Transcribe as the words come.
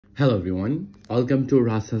Hello everyone, welcome to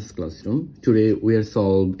Rashel's classroom. Today we are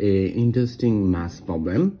solve a interesting math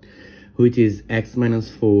problem which is x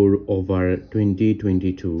minus 4 over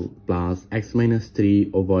 2022 plus x minus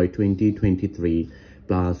 3 over 2023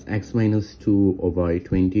 plus x minus 2 over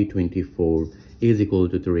 2024 is equal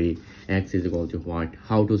to 3. X is equal to what?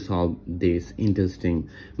 How to solve this interesting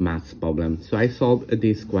math problem. So I solved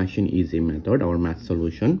this question easy method, our math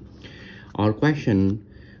solution. Our question,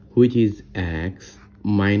 which is x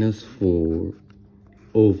minus 4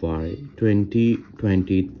 over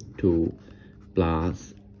 2022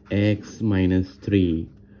 plus x minus 3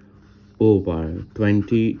 over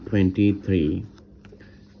 2023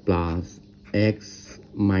 plus x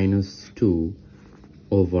minus 2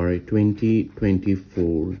 over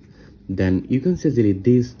 2024. Then you can say that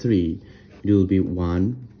these three will be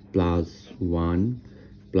 1 plus 1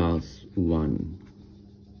 plus 1.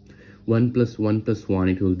 1 plus 1 plus 1,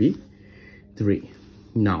 it will be 3.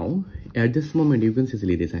 Now at this moment you can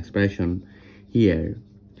see this expression here,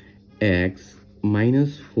 x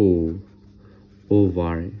minus 4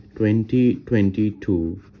 over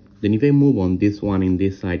 2022. Then if I move on this one in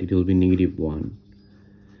this side, it will be negative 1.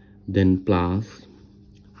 Then plus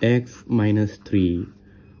x minus 3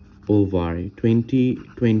 over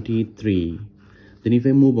 2023. Then if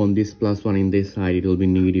I move on this plus 1 in this side, it will be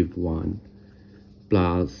negative 1.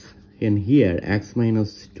 Plus, and here x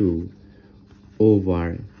minus 2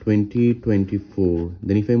 over 2024.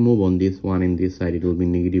 Then if I move on this one in this side, it will be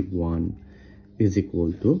negative 1 is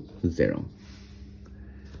equal to 0.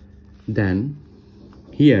 Then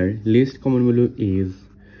here least common value is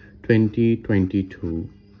 2022.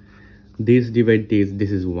 This divide this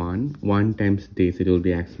is 1 times this, it will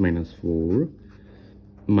be x minus 4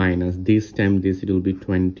 minus this time this, it will be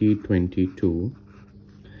 2022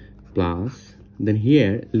 plus, then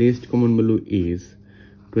here least common value is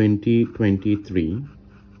 2023.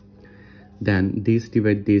 Then this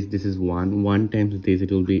divide this is 1 times this,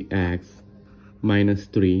 it will be x minus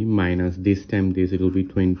 3 minus this time this, it will be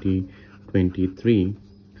 2023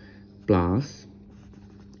 plus,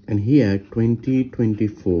 and here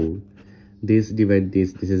 2024, this divide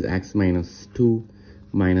this is x minus 2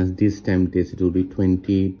 minus this time this, it will be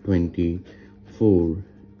 2024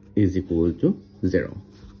 is equal to 0.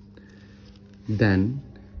 Then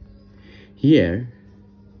here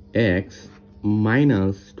x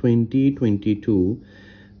minus 2022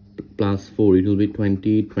 plus 4, it will be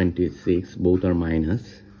 2026, both are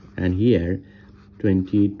minus, and here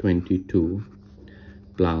 2022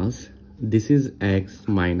 plus this is x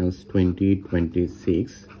minus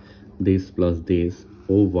 2026, this plus this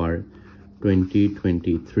over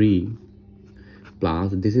 2023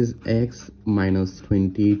 plus this is x minus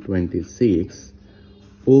 2026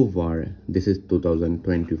 over this is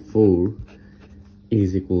 2024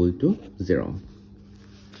 is equal to 0.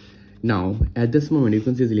 Now at this moment you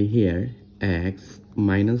can see easily here x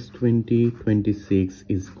minus 2026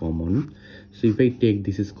 is common. So if I take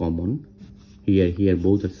this is common, here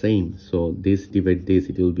both are same, so this divide this,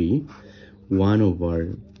 it will be 1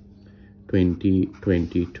 over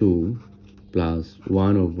 2022 plus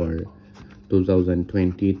 1 over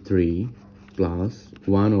 2023 plus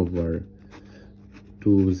 1 over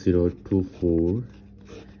 2024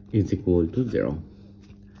 is equal to 0.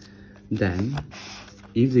 Then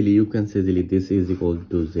easily you can say easily this is equal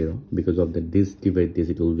to 0 because of that this divide this,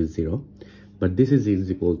 it will be 0, but this is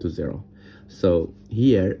equal to 0. So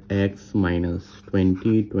here x minus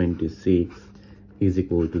 2026 is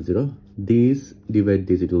equal to 0. This divide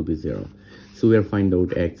this, it will be 0. So we are find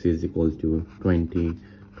out x is equal to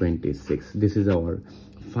 2026. This is our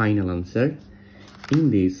final answer in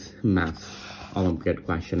this math Olympiad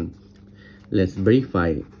question. Let's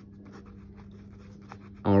verify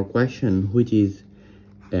our question, which is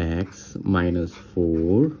x minus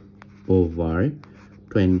 4 over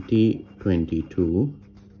 2022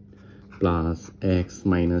 plus x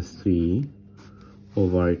minus 3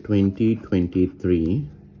 over 2023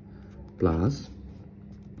 plus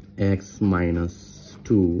x minus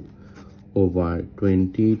 2 over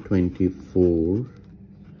 2024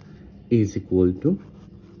 is equal to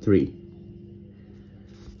 3.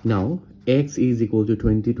 Now x is equal to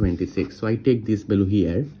 2026, so I take this value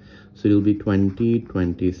here, so it will be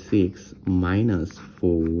 2026 minus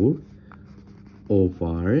 4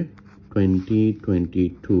 over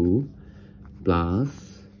 2022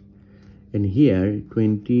 plus, and here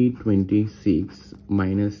 2026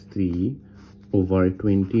 minus 3 over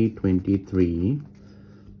 2023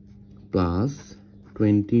 plus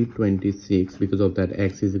 2026, because of that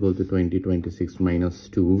x is equal to 2026 minus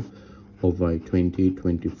 2 over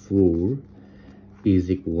 2024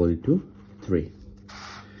 is equal to 3.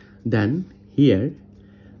 Then here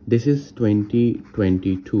This is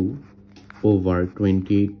 2022 over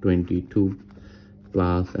 2022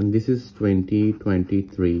 plus, and this is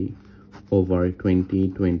 2023 over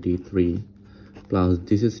 2023 plus,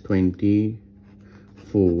 this is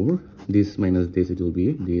 24, this minus this, it will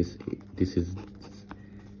be this is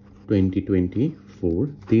 2024,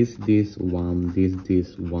 this one,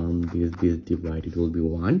 this one, this divide, it will be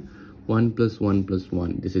 1 plus 1 plus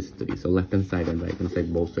 1, this is 3. So left hand side and right hand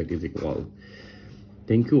side both side is equal.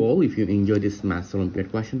 Thank you all. If you enjoyed this math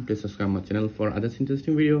Olympiad question, please subscribe my channel for other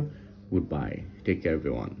interesting video. Goodbye. Take care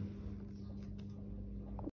everyone.